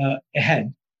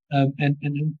ahead, and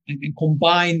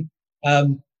combine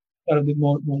sort of the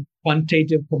more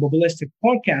quantitative, probabilistic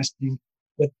forecasting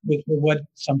with what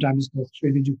sometimes is called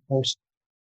strategic foresight.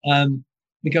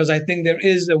 Because I think there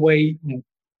is a way,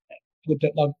 looked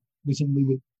at recently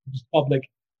with Public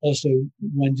also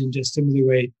went in just similar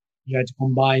way. You had to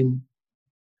combine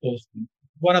those things.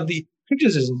 One of the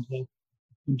criticisms of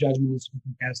judgment and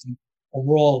forecasting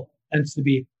overall tends to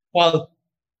be, well,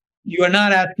 you are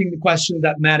not asking the questions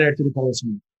that matter to the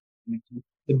policymaker.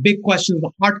 The big questions, the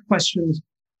hard questions,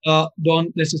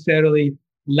 don't necessarily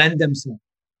lend themselves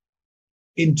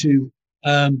into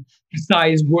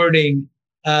precise wording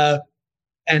and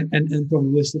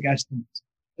probabilistic estimates.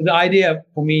 So the idea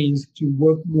for me is to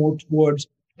work more towards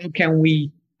how can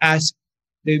we ask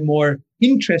the more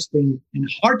interesting and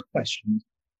hard questions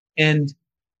and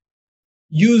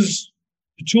use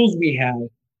the tools we have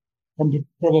from the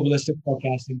probabilistic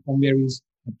forecasting, from various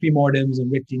premortems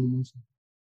and Richting,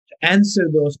 to answer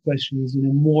those questions in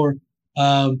a more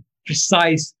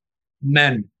precise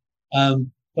manner,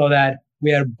 so that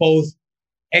we are both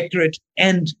accurate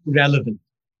and relevant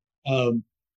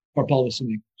for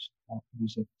policymakers.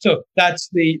 So that's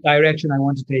the direction I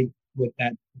want to take with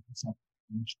that.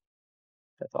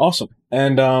 That's awesome.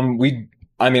 And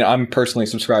I'm personally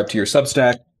subscribed to your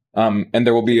Substack, and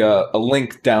there will be a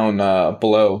link down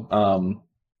below.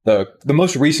 The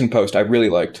most recent post I really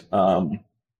liked.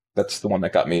 That's the one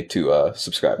that got me to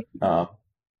subscribe.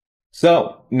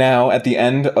 So now at the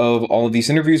end of all of these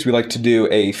interviews, we like to do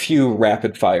a few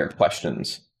rapid fire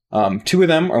questions. Two of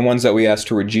them are ones that we asked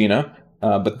to Regina,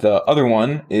 but the other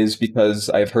one is because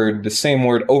I've heard the same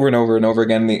word over and over and over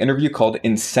again in the interview, called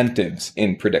incentives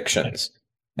in predictions.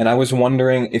 And I was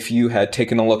wondering if you had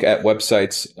taken a look at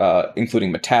websites,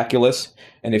 including Metaculus,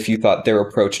 and if you thought their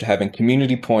approach to having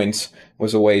community points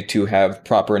was a way to have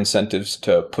proper incentives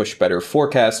to push better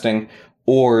forecasting,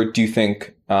 or do you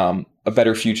think a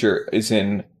better future is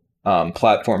in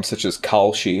platforms such as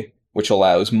Kalshi, which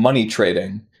allows money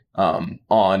trading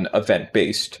on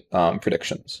event-based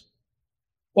predictions?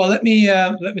 Well, let me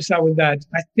start with that.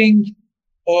 I think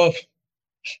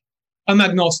I'm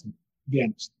agnostic, to be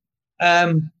honest.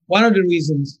 One of the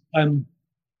reasons I'm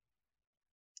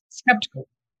skeptical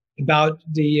about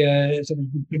the sort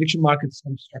of the prediction markets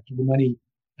structure, the money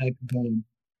component,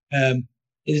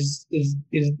 is the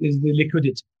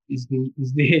liquidity, is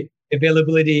the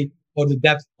availability or the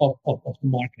depth of the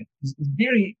market. It's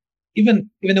very, even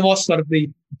the most sort of the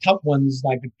top ones,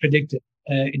 like the predicted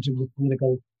in terms of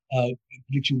political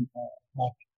prediction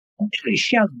market, very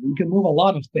shallow. You can move a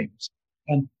lot of things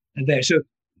and there. So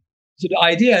the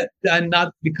idea then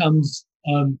not becomes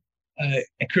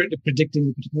accurate at predicting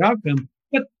a particular outcome,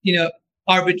 but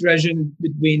arbitraging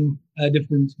between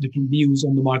different views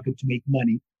on the market to make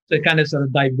money. So it kind of sort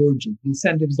of divergent.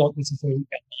 Incentives don't necessarily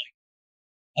get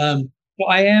money. So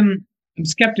I'm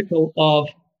skeptical of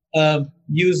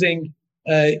using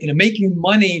making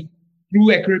money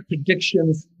through accurate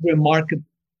predictions through a market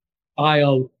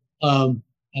style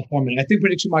format. I think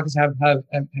prediction markets have a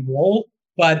role,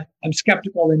 but I'm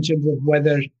skeptical in terms of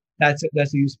whether that's a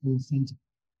useful incentive.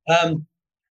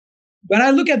 When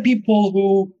I look at people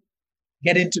who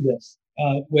get into this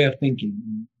way of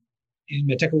thinking, in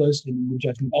Meticulous, in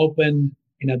Judgment Open,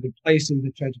 in other places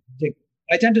that try to predict.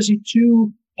 I tend to see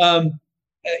two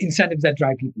incentives that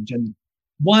drive people generally.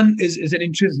 One is an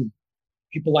intrinsic.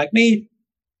 People like me,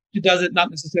 who does it not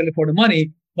necessarily for the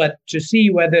money, but to see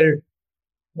whether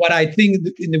what I think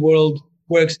in the world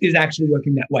works is actually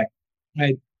working that way,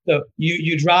 right? So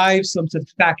you drive some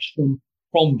satisfaction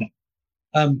from that.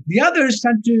 The others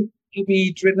tend to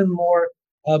be driven more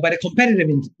by the competitive.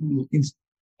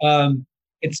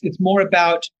 It's more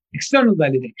about external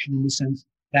validation in the sense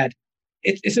that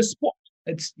it's a sport.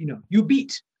 It's you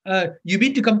beat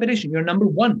the competition. You're number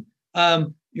one.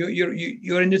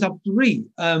 You're in the top three.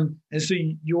 And so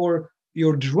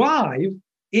your drive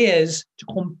is to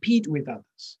compete with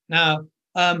others. Now,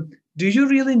 do you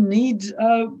really need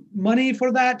money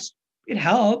for that? It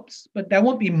helps, but that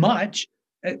won't be much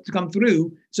to come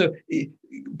through. So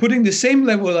putting the same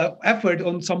level of effort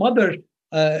on some other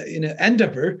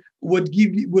endeavor would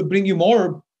bring you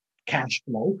more cash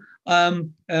flow,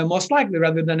 most likely,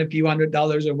 rather than a few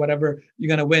 $100s or whatever you're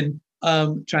going to win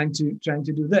trying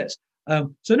to do this.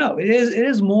 So no, it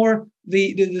is more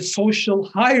the social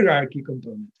hierarchy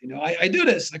component. I do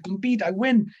this, I compete, I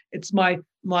win. It's my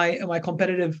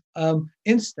competitive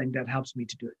instinct that helps me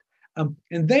to do it.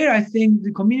 And there, I think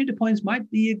the community points might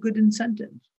be a good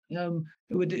incentive,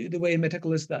 with the way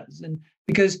Meticulous does, and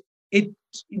because it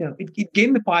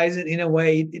gamifies it in a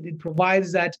way. It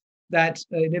provides that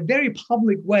in a very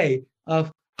public way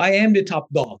of I am the top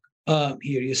dog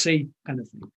here. You see, kind of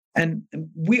thing. And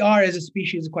we are, as a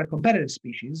species, quite a competitive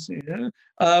species.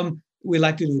 We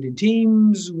like to do it in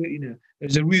teams.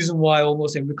 There's a reason why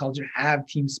almost every culture have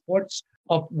team sports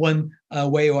of one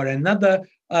way or another.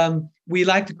 We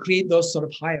like to create those sort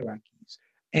of hierarchies,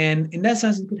 and in that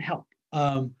sense, it could help,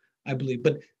 I believe.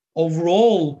 But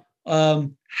overall,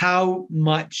 how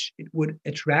much it would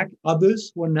attract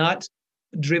others who are not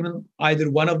driven either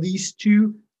one of these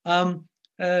two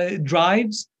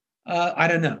drives, I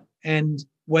don't know, and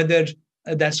whether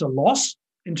that's a loss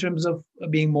in terms of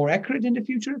being more accurate in the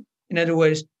future. In other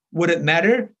words, would it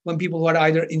matter when people who are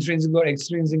either intrinsically or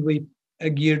extrinsically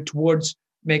geared towards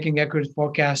making accurate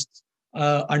forecasts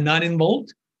are not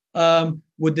involved?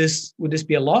 Would this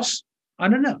be a loss? I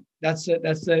don't know. That's a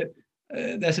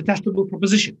testable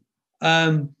proposition.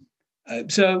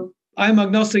 So I'm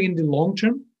agnostic in the long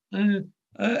term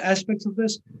aspects of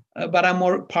this, but I'm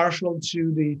more partial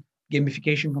to the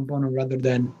gamification component rather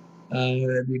than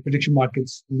the prediction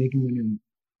markets making money.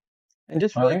 And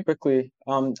just really quickly,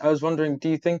 I was wondering, do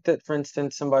you think that, for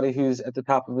instance, somebody who's at the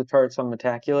top of the charts on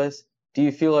Metaculous, do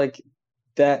you feel like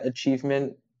that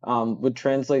achievement would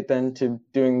translate then to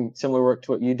doing similar work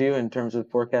to what you do in terms of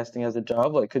forecasting as a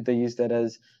job? Like, could they use that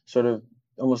as sort of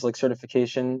almost like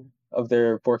certification of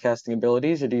their forecasting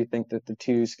abilities, or do you think that the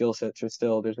two skill sets are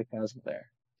still, there's a chasm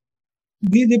there?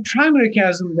 The primary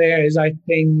chasm there is, I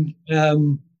think,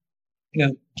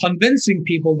 convincing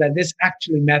people that this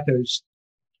actually matters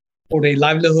for their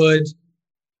livelihood,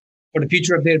 for the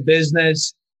future of their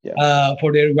business,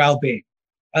 for their well-being.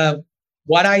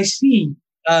 What I see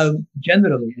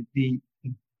generally at the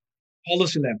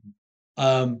policy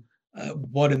level,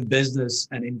 both in business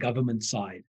and in government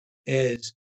side,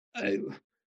 is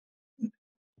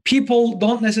people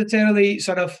don't necessarily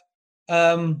sort of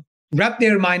wrap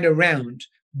their mind around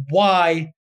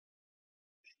why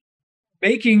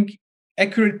making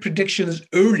accurate predictions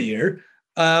earlier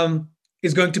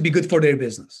is going to be good for their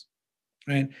business,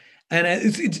 right? And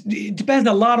it depends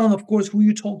a lot on, of course, who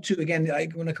you talk to. Again, I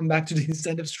want to come back to the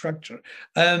incentive structure.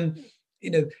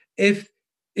 If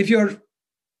your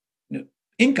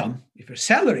income, if your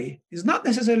salary is not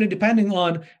necessarily depending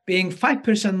on being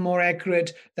 5% more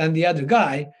accurate than the other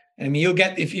guy, I mean, you'll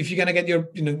get if you're going to get your,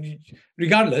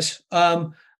 regardless,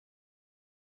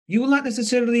 you will not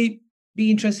necessarily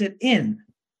be interested in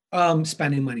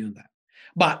spending money on that.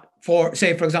 But for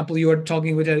example, you are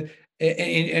talking with an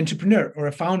entrepreneur or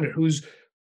a founder whose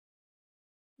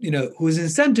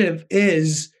incentive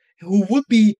is, who would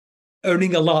be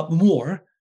earning a lot more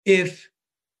if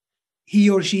he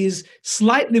or she is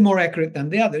slightly more accurate than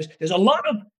the others. There's a lot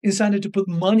of incentive to put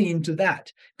money into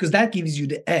that because that gives you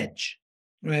the edge,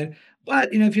 right?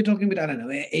 But if you're talking about, I don't know,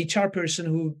 an HR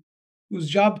person whose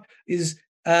job is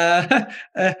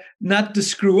not to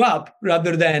screw up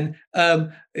rather than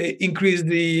increase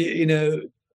the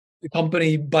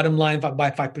company bottom line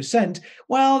by 5%.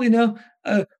 Well,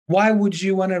 why would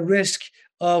you want to risk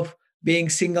of being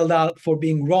singled out for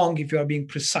being wrong if you are being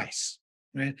precise,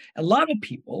 right? A lot of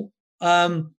people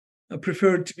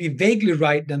prefer to be vaguely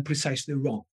right than precisely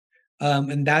wrong,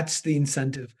 and that's the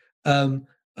incentive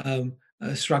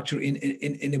structure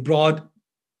in a broad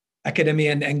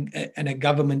academia and a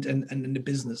government and the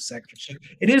business sector. So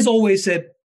it is always a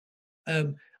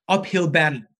uphill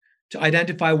battle to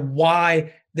identify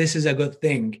why this is a good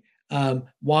thing,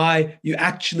 why you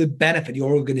actually benefit,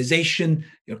 your organization,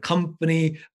 your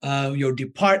company, your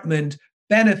department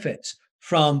benefits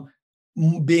from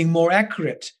being more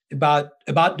accurate about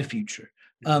the future.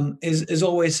 Is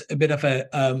always a bit of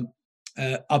a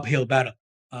uphill battle,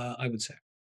 I would say.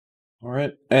 All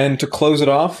right. And to close it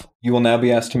off, you will now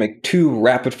be asked to make 2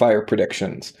 rapid fire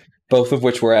predictions, both of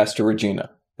which were asked to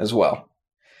Regina as well.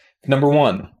 Number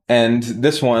 1, and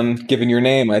this one, given your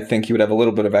name, I think you would have a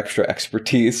little bit of extra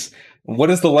expertise. What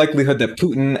is the likelihood that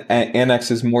Putin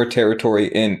annexes more territory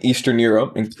in Eastern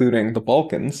Europe, including the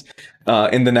Balkans,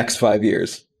 in the next 5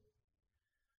 years?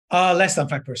 Less than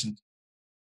 5%.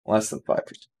 Less than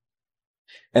 5%.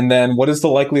 And then what is the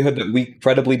likelihood that we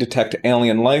credibly detect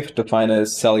alien life, defined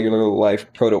as cellular life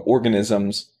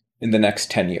proto-organisms, in the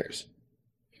next 10 years?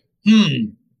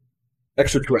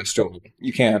 Extraterrestrial.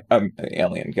 You can't,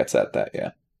 alien gets at that,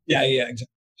 yeah. Yeah, exactly.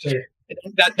 So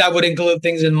that would include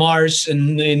things in Mars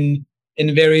and in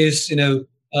various,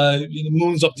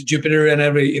 moons of the Jupiter and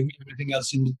everything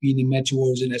else in between, in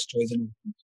meteors and asteroids.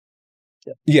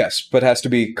 Yeah. Yes, but it has to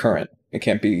be current. It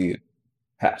can't be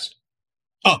past.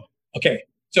 Oh, okay.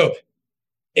 So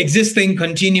existing,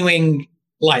 continuing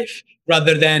life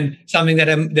rather than something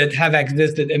that have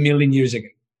existed a million years ago.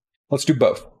 Let's do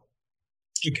both.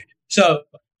 Okay. So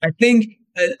I think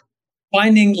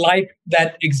finding life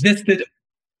that existed.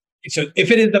 So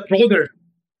if it is the broader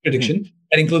prediction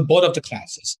that includes both of the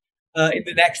classes in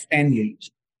the next 10 years,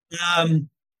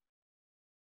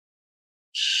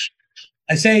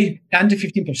 I say 10 to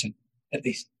 15% at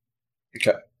least.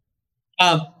 Okay.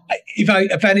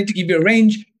 If I need to give you a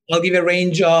range, I'll give a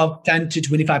range of 10 to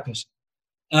 25%.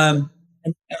 And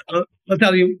I'll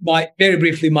tell you very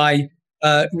briefly my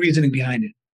reasoning behind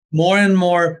it. More and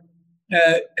more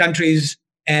countries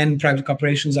and private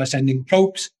corporations are sending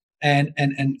probes and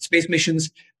space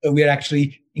missions. We are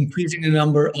actually increasing the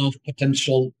number of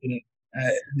potential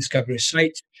discovery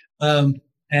sites. And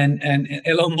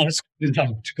Elon Musk is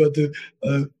out to go to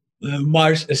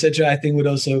Mars, etc. I think would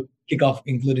also kick off,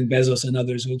 including Bezos and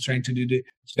others who are trying to do the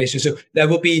space. So there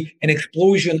will be an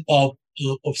explosion of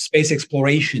space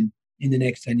exploration in the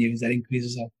next 10 years that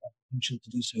increases our potential to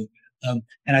do so.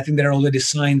 And I think there are already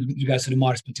signs with regards to the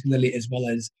Mars, particularly, as well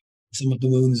as some of the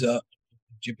moons of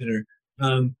Jupiter,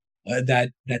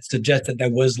 that suggest that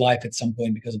there was life at some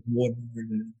point because of water.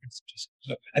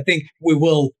 So I think we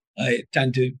will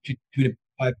tend to 25%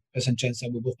 chance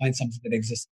that we will find something that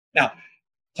exists. Now,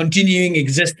 continuing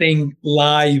existing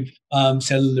live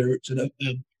cellular sort of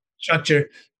structure,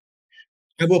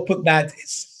 I will put that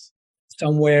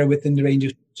somewhere within the range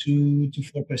of 2 to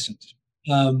 4%,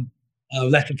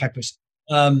 less than 5%.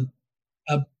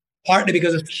 Partly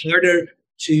because it's harder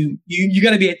to you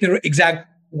got to be at the exact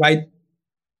right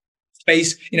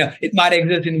space. It might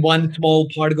exist in one small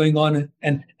part going on,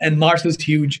 and Mars is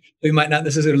huge, so you might not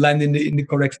necessarily land in the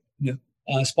correct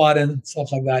spot and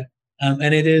stuff like that.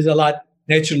 And it is a lot.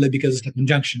 Naturally, because it's a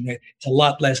conjunction, right? It's a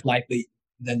lot less likely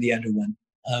than the other one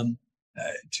to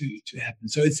happen.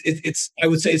 So it's I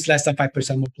would say it's less than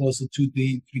 5%, more closer to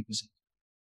the 3%.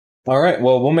 All right.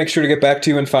 Well, we'll make sure to get back to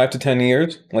you in 5 to 10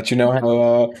 years. Let you know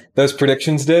how those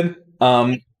predictions did.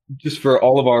 Just for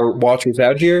all of our watchers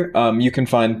out here, you can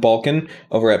find Balkan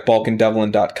over at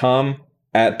balkandevlin.com,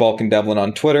 at balkandevlin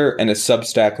on Twitter, and his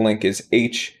Substack link is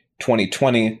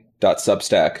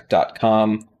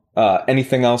h2020.substack.com.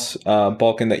 Anything else,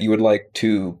 Balkan, that you would like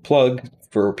to plug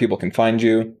for people can find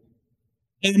you?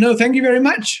 No, thank you very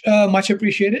much. Much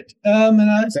appreciated.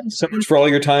 Thanks so much for all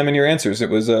your time and your answers. It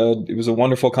was a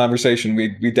wonderful conversation.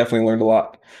 We definitely learned a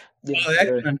lot.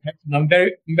 I'm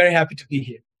very happy to be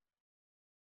here.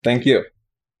 Thank you.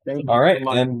 Thank you. All right,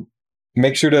 and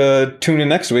make sure to tune in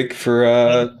next week for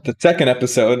the second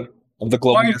episode of the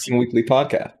Global Guessing Weekly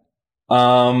podcast.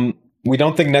 We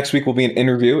don't think next week will be an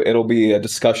interview. It'll be a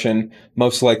discussion,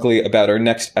 most likely about our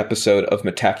next episode of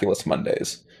Metaculous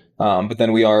Mondays. But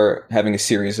then we are having a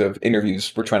series of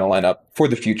interviews we're trying to line up for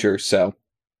the future. So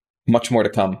much more to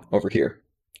come over here.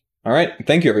 All right.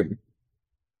 Thank you, everybody.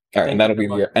 All right. And that'll be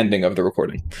the ending of the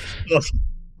recording. Awesome.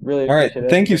 Really. All right.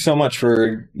 Thank you so much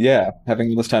for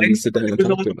having this time to sit down and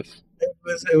talk to us.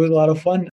 It was a lot of fun.